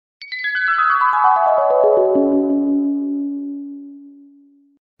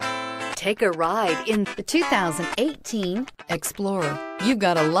Take a ride in the 2018 Explorer. You've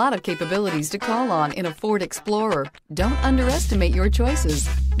got a lot of capabilities to call on in a Ford Explorer. Don't underestimate your choices.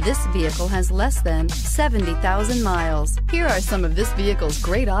 This vehicle has less than 70,000 miles. Here are some of this vehicle's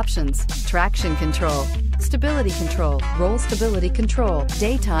great options: traction control, stability control, roll stability control,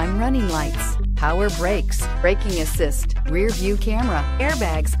 daytime running lights, power brakes, braking assist, rear view camera,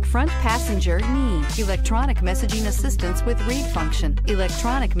 airbags, front passenger knee, electronic messaging assistance with read function,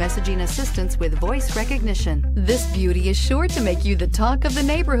 electronic messaging assistance with voice recognition. This beauty is sure to make you the talk of the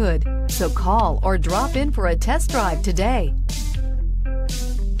neighborhood. So call or drop in for a test drive today.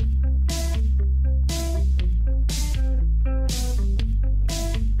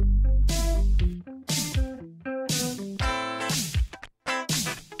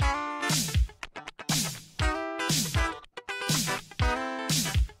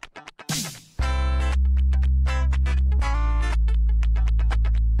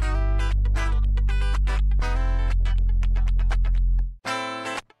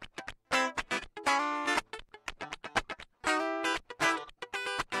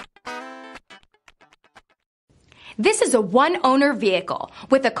 This is a one-owner vehicle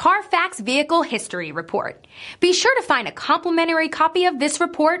with a Carfax Vehicle History Report. Be sure to find a complimentary copy of this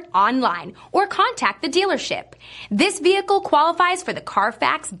report online or contact the dealership. This vehicle qualifies for the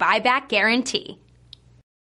Carfax Buyback Guarantee.